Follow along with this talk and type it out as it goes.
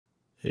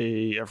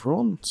Hey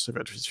everyone,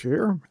 Sugar-Bytes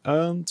here,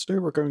 and today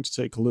we're going to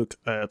take a look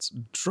at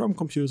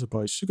Drumcomputer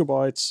by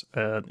Sugar-Bytes,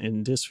 and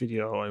in this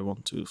video I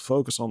want to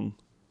focus on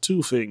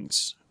two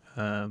things,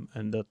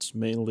 and that's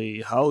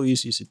mainly how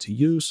easy is it to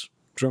use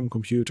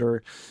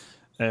Drumcomputer,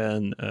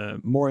 and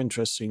more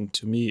interesting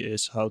to me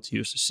is how to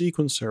use the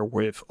sequencer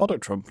with other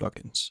drum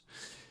plugins.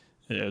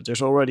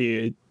 There's already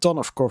a ton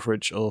of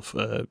coverage of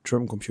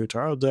Drumcomputer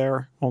out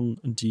there on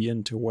the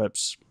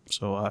interwebs,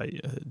 so I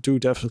do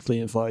definitely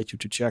invite you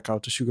to check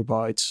out the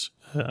Sugar-Bytes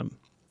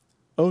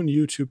own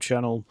YouTube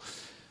channel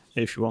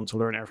if you want to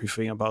learn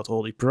everything about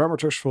all the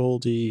parameters for all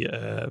the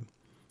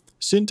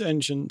synth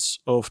engines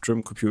of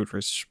Drumcomputer.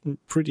 It's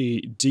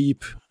pretty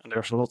deep and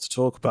there's a lot to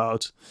talk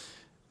about.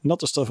 Not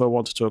the stuff I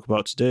want to talk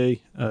about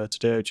today.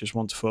 Today I just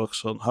want to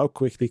focus on how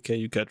quickly can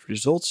you get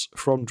results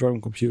from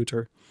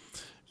Drumcomputer.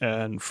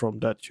 And from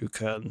that you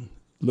can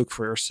look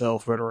for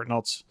yourself whether or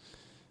not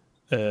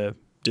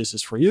this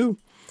is for you.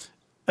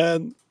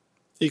 And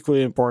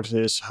equally important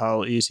is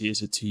how easy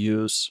is it to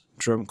use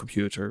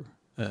Drumcomputer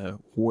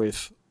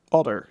with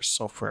other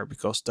software,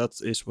 because that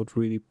is what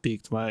really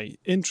piqued my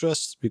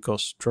interest,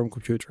 because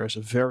Drumcomputer has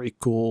a very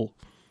cool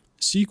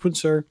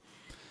sequencer.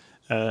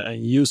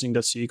 And using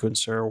that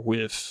sequencer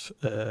with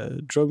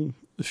drum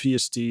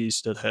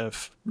VSTs that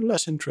have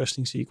less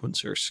interesting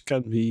sequencers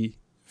can be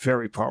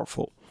very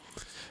powerful.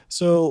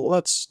 So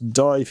let's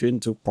dive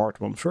into part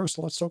one first.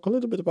 Let's talk a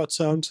little bit about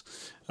sound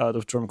out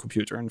of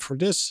Drumcomputer. And for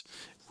this,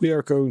 we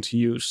are going to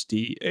use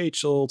the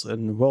age-old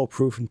and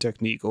well-proven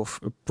technique of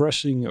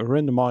pressing a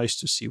randomize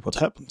to see what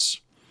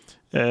happens.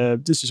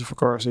 This is, of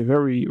course, a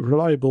very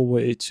reliable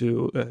way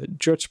to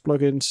judge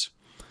plugins,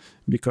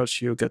 because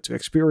you get to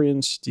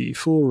experience the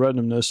full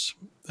randomness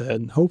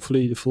and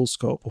hopefully the full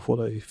scope of what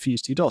a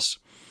VST does.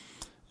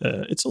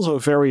 It's also a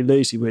very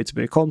lazy way to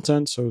make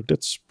content, so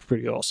that's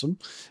pretty awesome.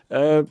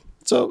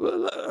 So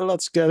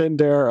let's get in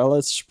there,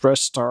 let's press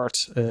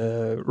start.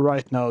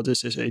 Right now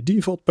this is a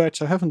default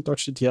patch, I haven't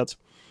touched it yet.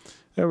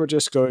 And we're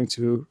just going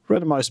to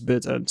randomize a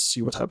bit and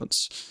see what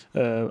happens.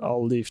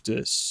 I'll leave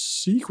the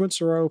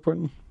sequencer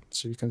open,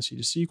 so you can see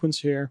the sequence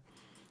here.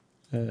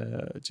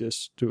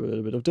 Just do a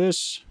little bit of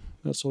this,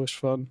 that's always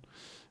fun.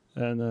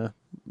 And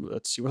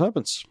let's see what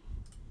happens.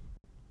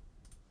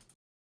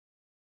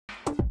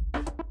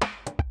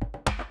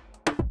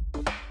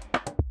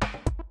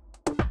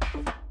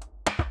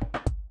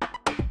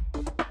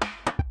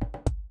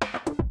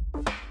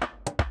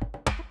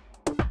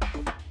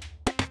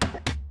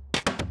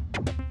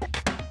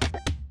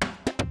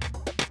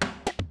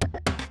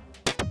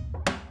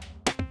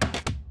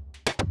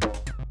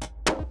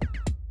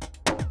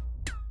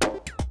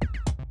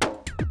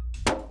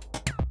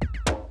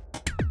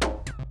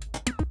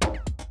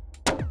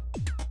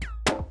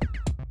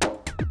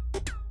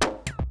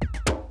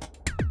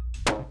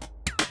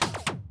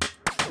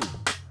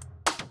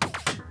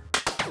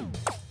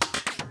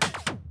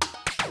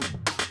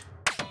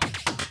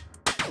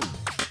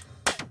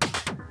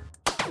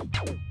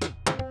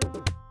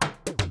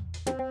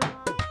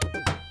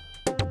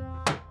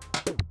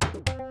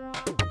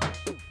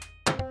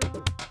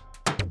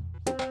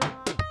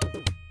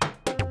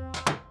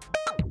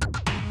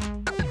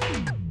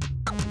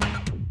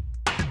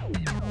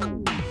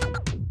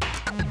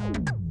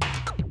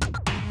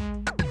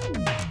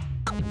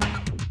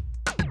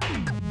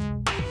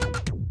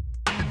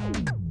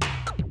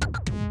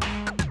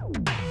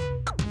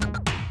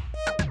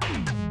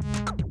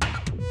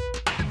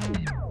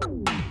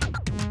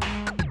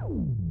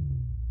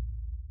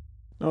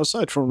 Now,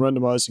 aside from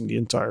randomizing the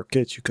entire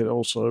kit, you can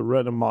also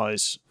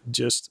randomize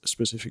just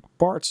specific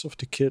parts of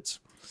the kit.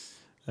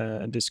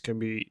 And this can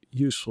be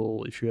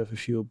useful if you have a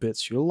few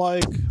bits you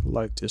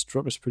like this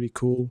drum is pretty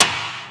cool.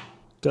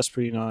 That's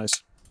pretty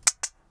nice.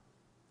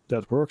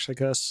 That works, I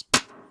guess.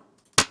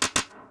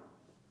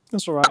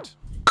 That's alright.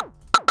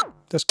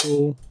 That's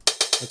cool.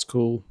 That's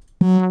cool.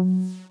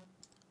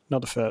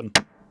 Not a fan.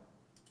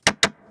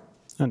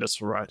 And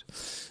that's alright.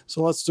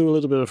 So let's do a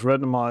little bit of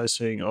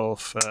randomizing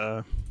of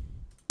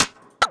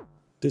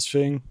this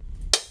thing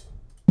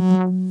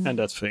and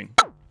that thing.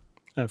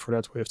 And for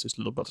that we have this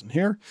little button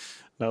here.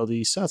 Now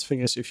the sad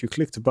thing is, if you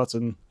click the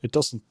button, it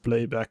doesn't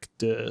play back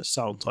the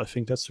sound. I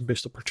think that's a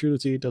missed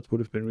opportunity. That would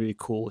have been really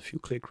cool if you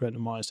click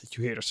randomize, that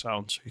you hear the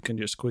sound. So you can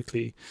just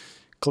quickly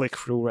click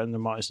through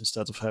randomize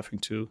instead of having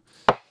to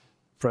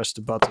press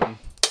the button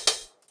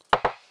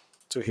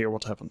to hear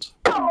what happened.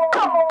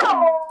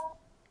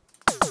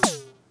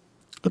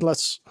 But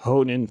let's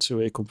hone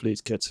into a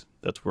complete kit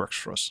that works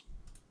for us.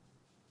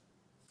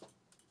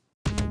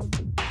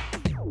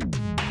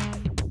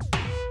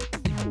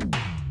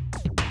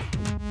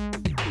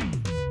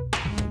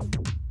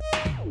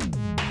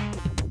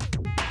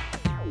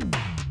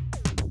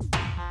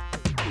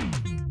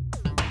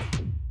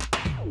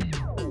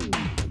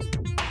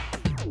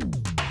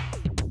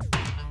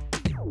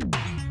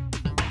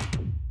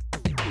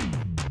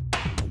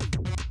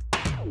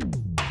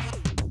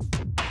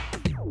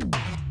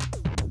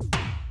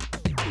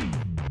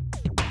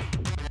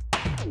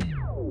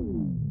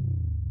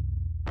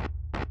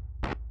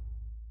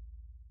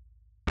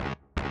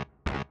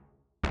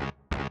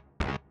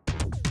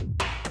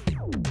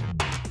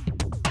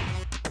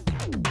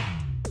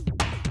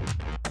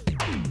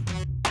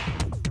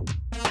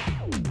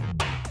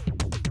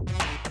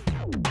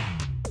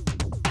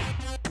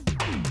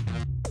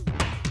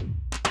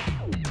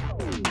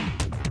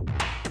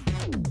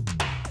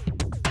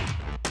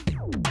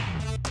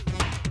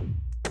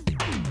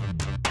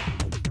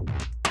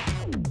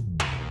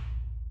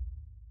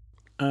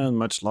 And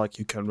much like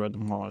you can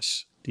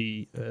randomize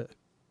the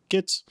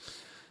kit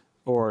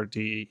or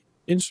the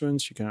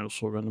instruments, you can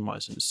also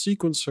randomize in the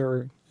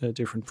sequencer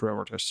different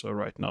parameters. So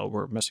right now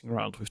we're messing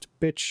around with the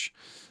pitch.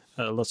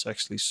 Let's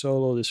actually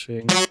solo this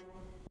thing.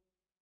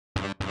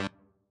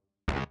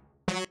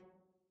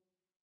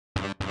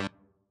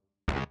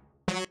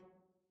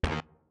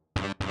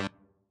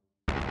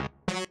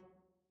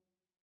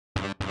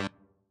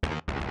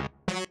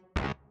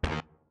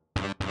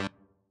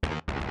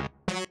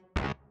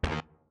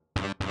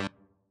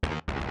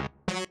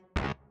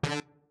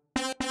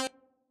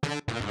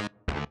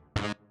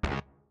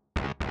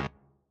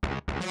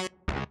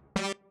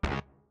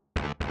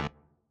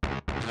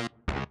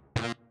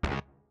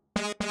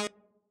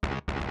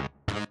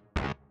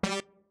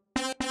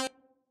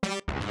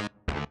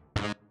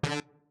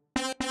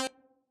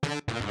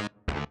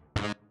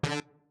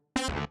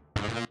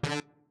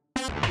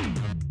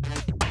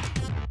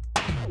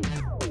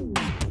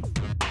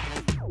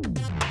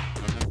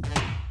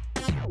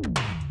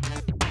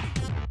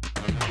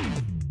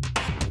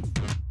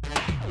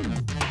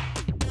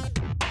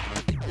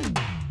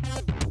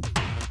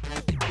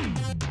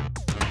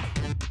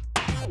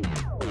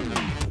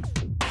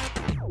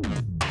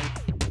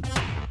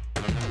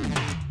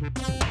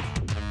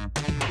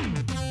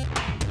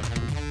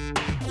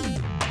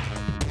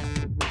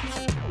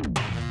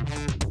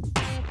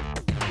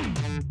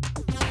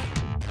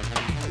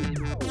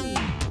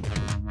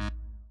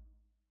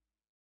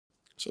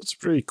 So it's a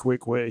pretty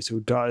quick way to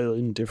dial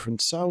in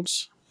different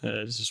sounds.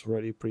 This is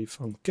already a pretty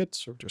fun kit,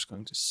 so we're just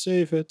going to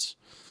save it.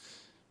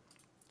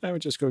 And we're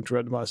just going to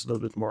randomize a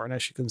little bit more. And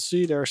as you can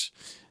see, there's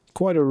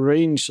quite a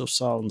range of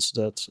sounds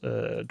that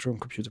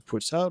Drumcomputer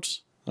puts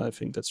out. I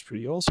think that's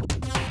pretty awesome.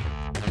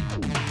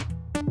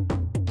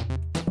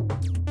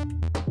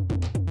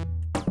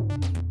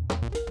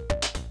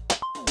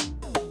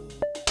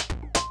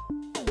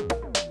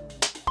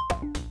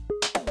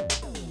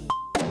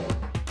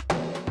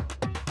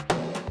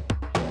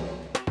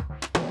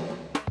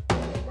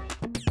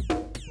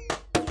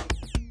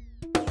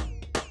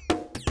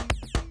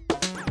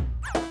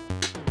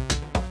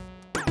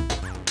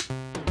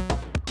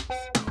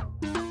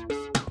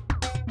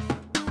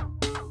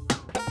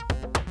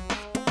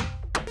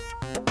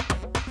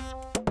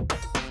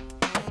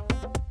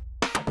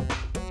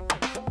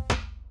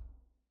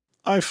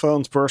 I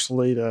found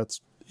personally that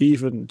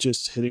even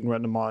just hitting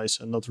randomize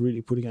and not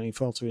really putting any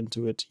filter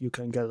into it, you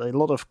can get a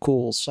lot of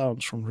cool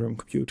sounds from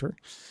Drumcomputer.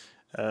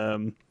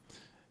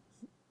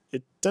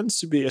 It tends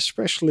to be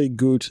especially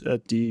good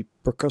at the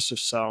percussive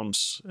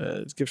sounds.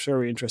 It gives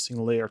very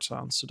interesting layered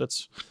sounds. So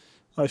that's,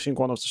 I think,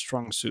 one of the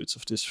strong suits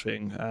of this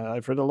thing.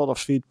 I've read a lot of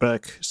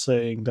feedback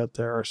saying that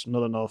there's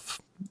not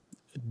enough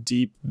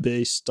deep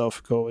bass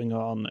stuff going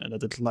on and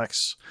that it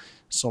lacks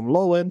some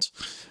low end.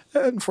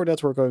 And for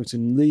that, we're going to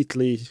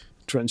neatly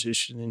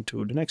transition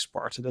into the next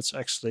part. That's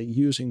actually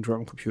using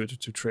Drumcomputer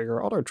to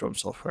trigger other drum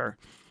software.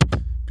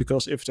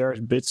 Because if there's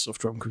bits of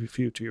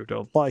Drumcomputer you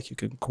don't like, you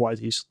can quite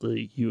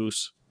easily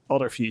use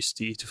other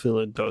VST to fill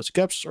in those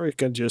gaps, or you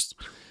can just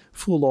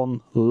full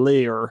on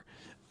layer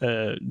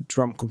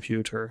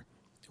Drumcomputer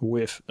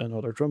with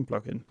another drum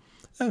plugin.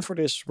 And for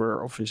this,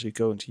 we're obviously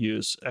going to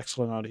use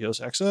XLN Audio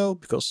XO,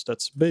 because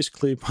that's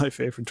basically my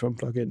favorite drum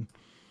plugin.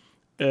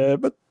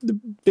 But the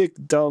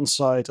big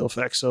downside of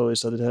XO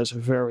is that it has a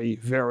very,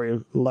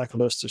 very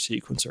lackluster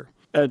sequencer.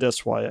 And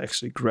that's why I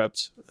actually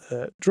grabbed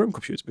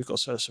Drumcomputer,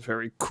 because it has a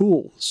very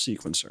cool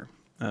sequencer.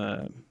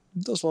 It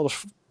does a lot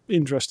of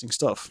interesting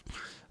stuff,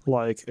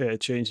 like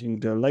changing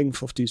the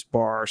length of these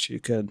bars. You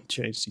can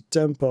change the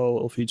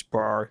tempo of each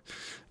bar,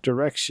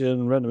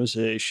 direction,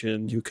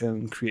 randomization. You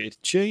can create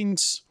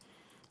chains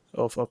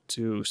of up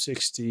to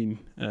 16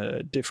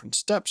 different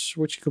steps,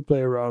 which you can play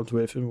around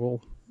with, and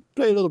we'll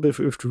play a little bit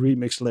with the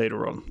remix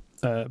later on.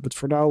 But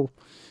for now,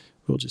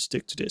 we'll just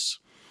stick to this.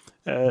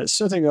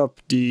 Setting up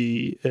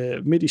the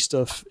MIDI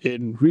stuff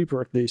in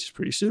Reaper at least is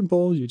pretty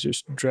simple. You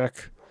just drag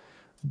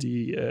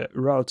the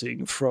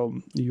routing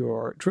from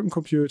your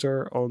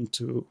Drumcomputer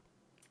onto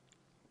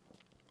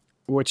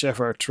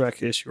whichever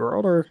track is your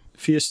other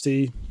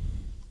VST.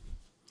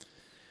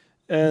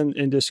 And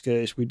in this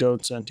case, we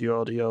don't send the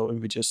audio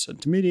and we just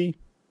send the MIDI.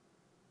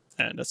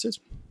 And that's it.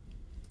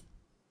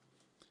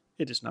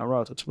 It is now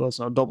routed. Well, it's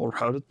now double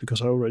routed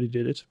because I already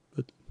did it,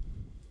 but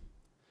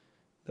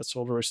that's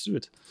all there is to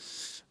it.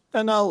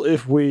 And now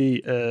if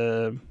we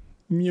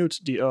mute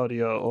the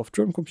audio of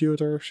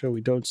Drumcomputer, so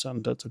we don't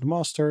send that to the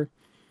master,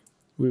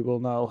 we will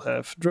now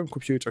have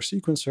Drumcomputer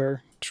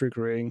sequencer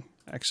triggering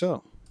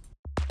XO.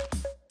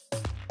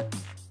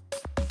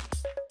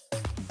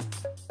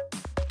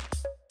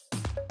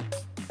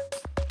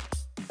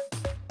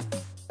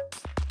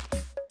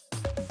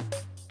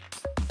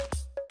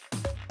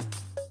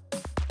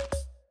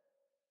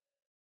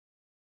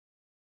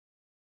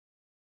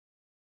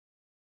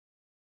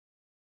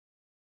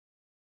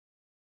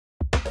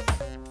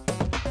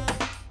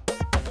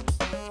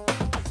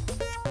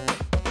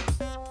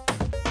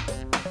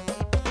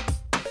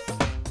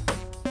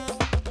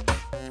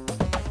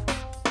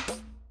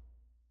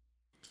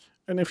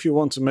 And if you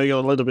want to make it a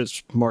little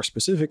bit more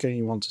specific and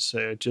you want to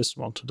say, I just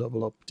want to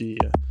double up the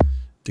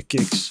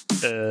kicks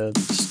and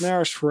the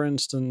snares, for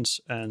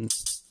instance, and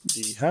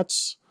the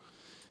hats,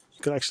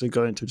 you can actually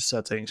go into the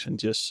settings and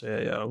just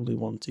say, I only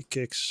want the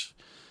kicks,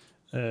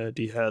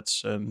 the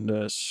hats, and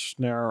the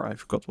snare. I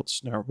forgot what the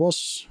snare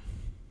was.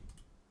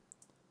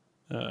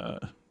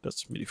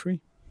 That's MIDI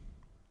free.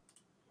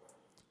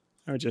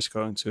 And we're just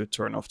going to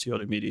turn off the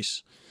other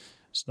MIDIs.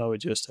 So now we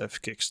just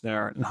have kick,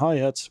 snare, and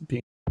hi-hat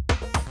being.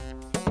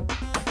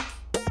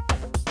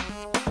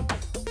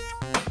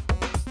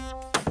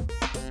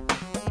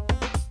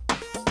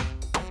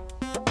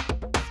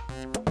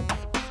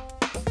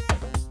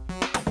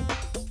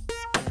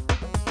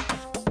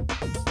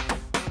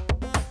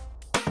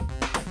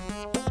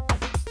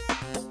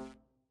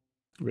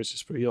 Which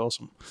is pretty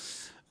awesome.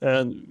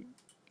 And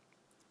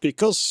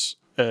because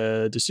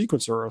the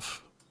sequencer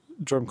of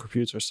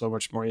Drumcomputer is so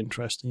much more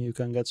interesting, you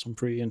can get some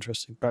pretty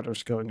interesting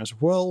patterns going as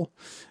well,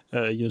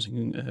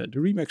 using the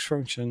remix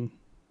function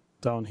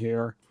down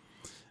here.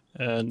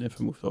 And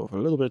if I move it over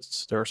a little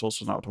bit, there's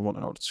also an auto 1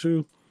 and auto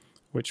 2,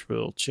 which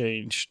will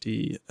change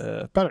the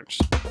patterns.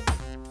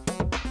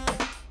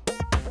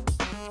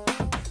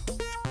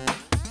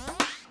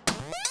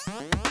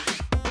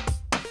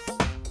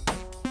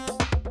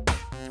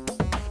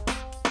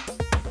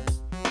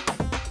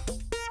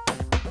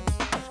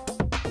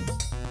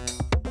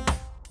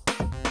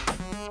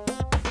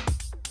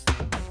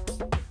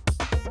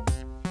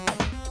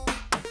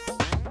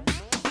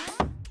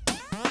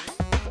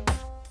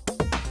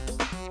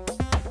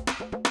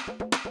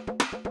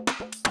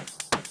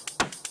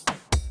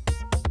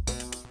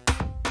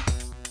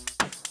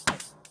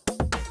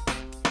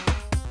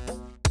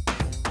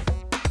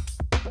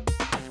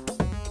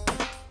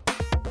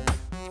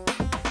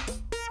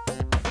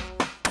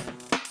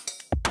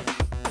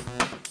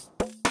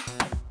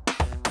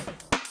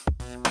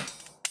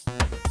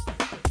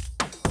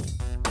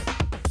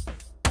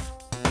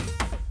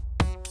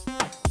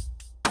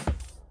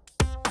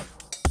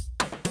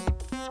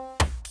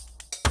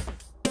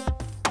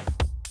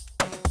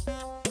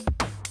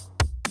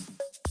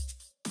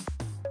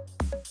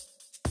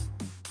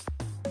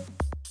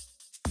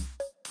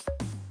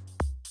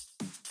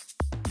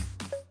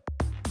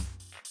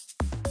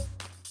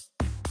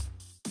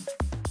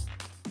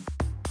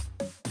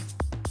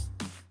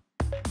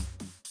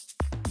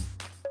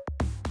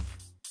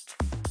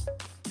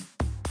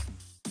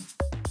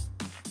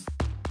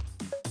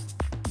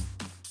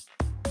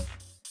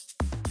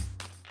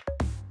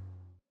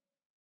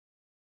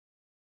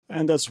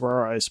 And that's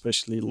where I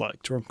especially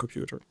like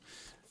Drumcomputer.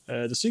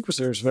 The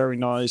sequencer is very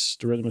nice,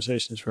 the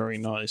randomization is very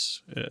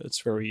nice, it's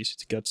very easy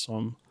to get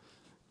some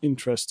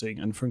interesting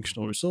and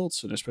functional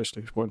results, and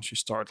especially once you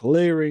start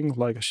layering,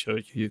 like I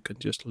showed you, you can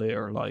just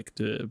layer like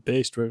the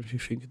bass drum. If you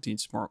think it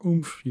needs more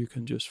oomph, you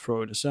can just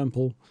throw in a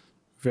sample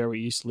very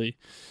easily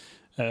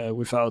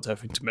without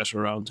having to mess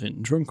around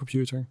in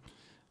Drumcomputer.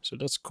 So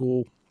that's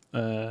cool.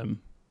 Yeah,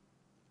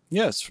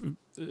 it's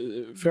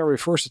very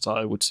versatile,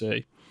 I would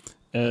say.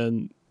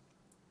 And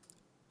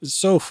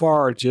so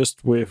far,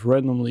 just with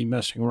randomly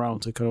messing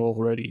around, I can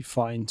already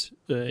find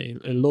a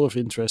lot of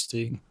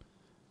interesting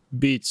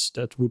beats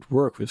that would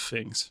work with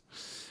things.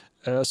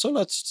 So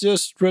let's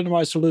just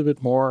randomize a little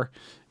bit more,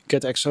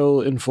 get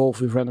XO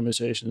involved with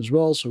randomization as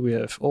well, so we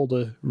have all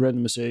the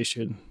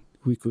randomization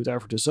we could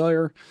ever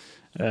desire,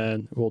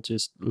 and we'll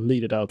just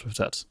lead it out with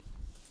that.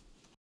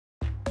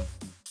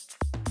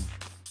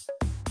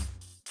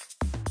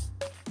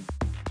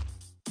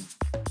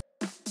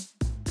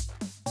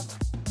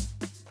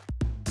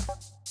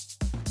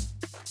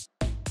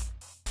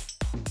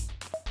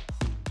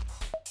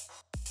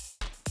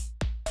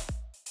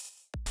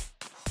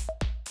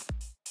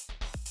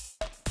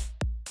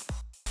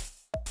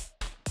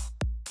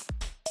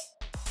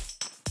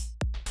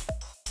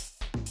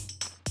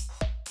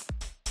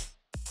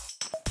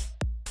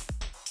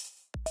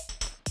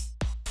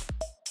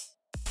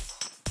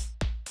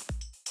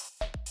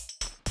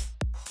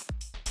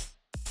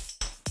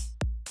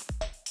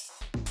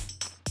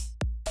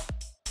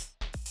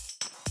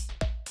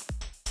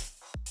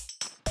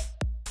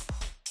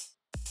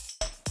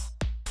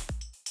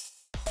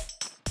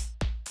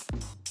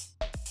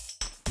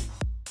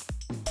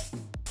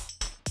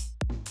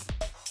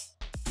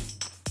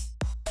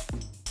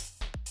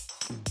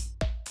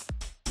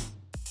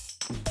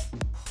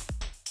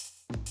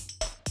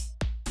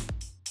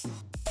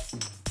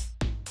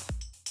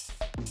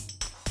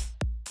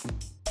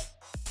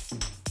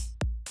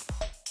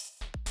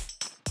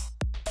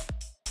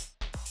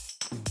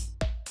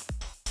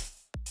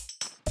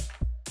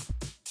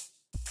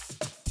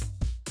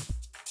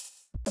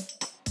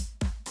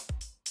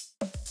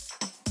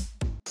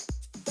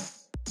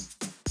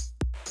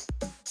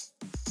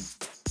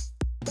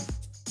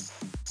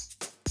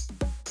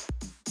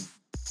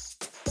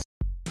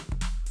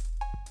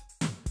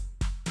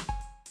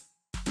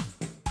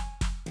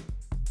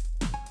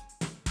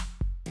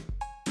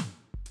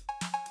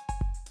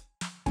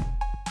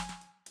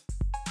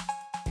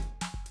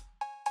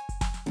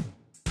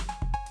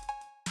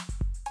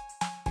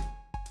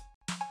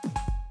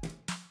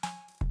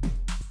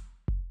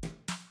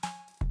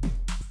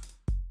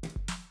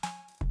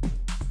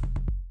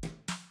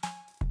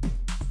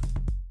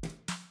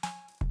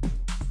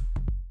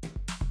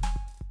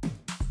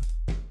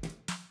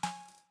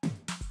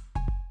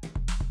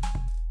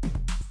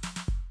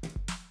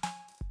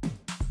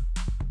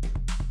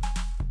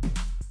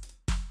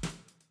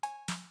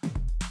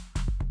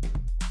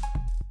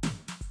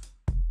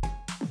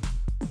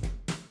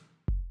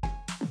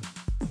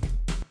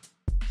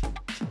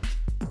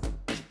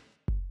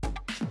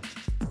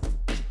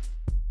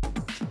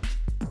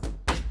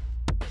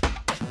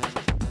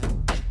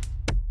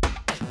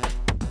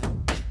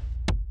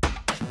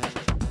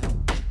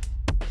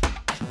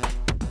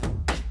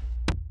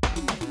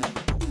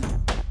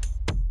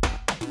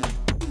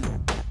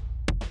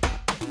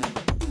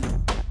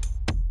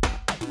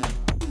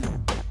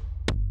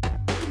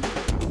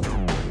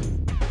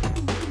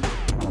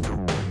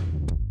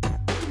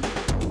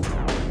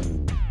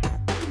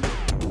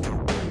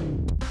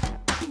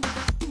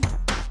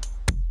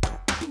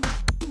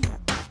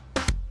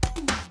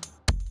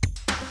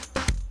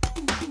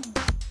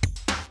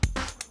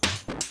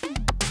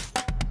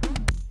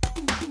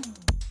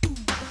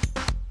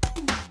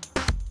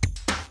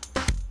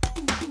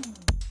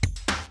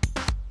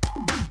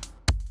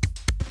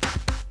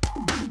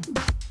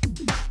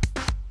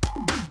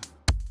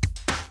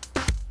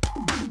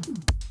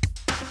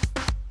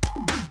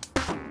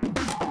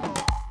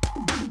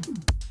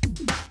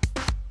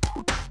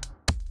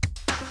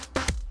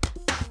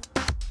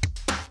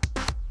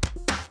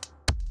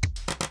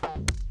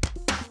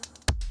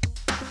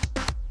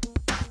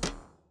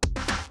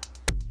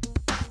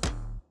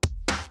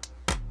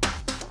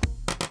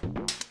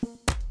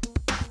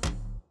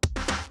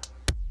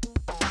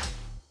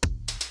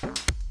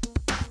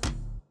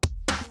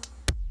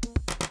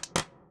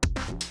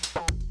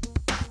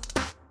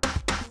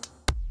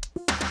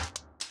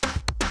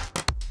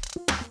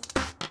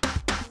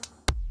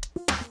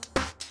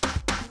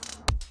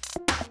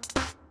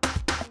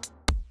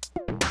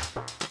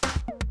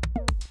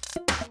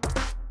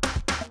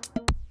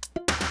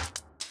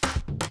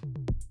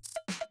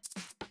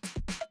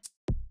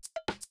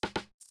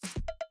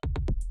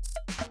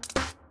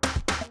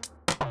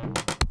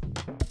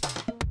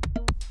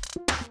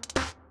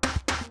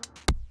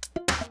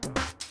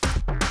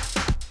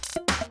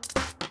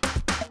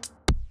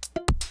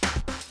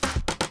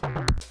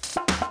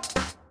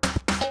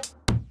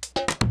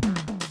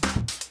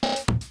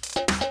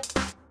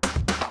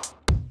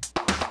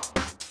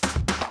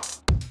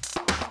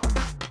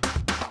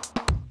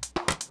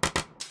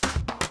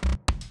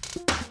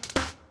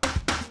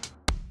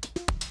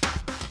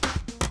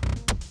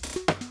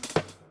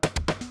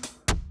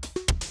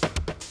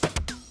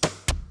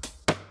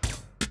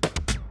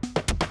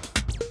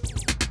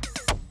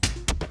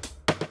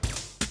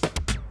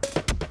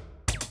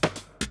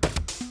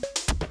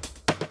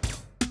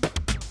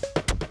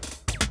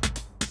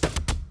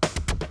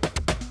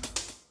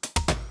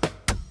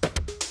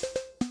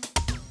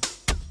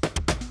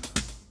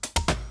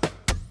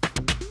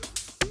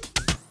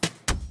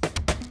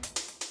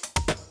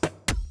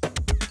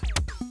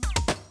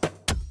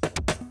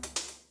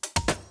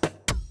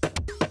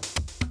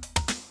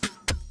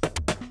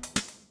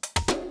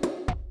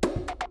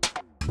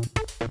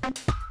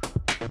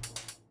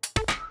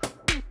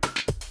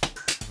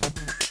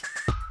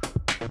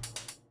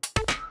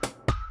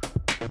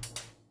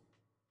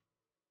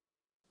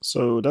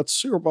 So that's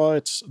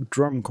Sugar-Bytes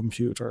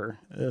Drumcomputer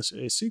as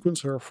a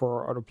sequencer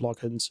for other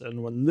plugins,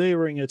 and when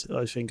layering it,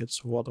 I think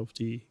it's one of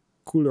the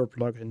cooler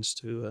plugins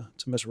to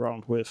mess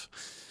around with.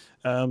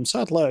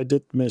 Sadly, I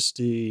did miss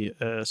the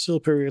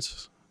sale period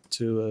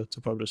to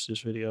publish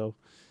this video.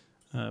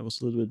 I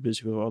was a little bit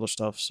busy with other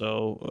stuff,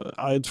 so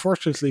I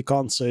unfortunately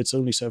can't say it's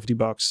only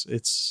 $70.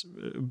 It's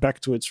back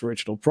to its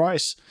original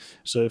price,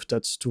 so if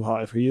that's too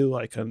high for you,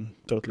 I can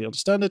totally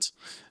understand it.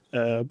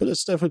 But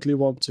it's definitely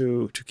one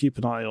to keep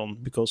an eye on,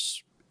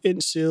 because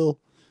in sale,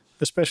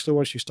 especially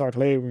once you start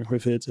layering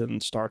with it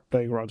and start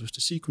playing around with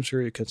the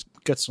sequencer, you can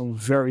get some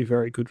very,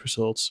 very good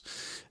results.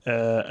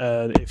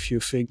 And if you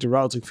think the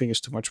routing thing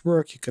is too much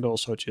work, you can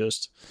also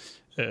just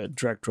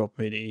drag drop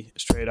MIDI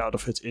straight out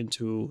of it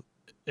into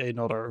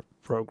another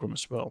program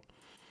as well.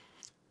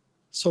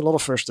 So a lot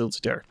of versatility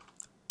there.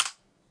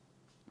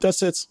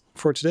 That's it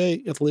for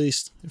today, at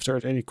least. If there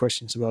are any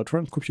questions about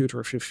Drumcomputer,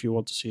 if you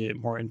want to see a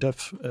more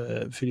in-depth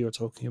video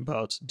talking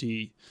about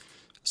the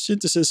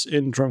synthesis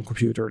in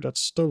Drumcomputer,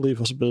 that's totally a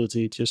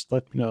possibility. Just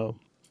let me know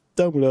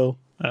down below,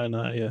 and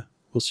I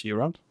will see you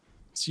around.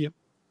 See ya.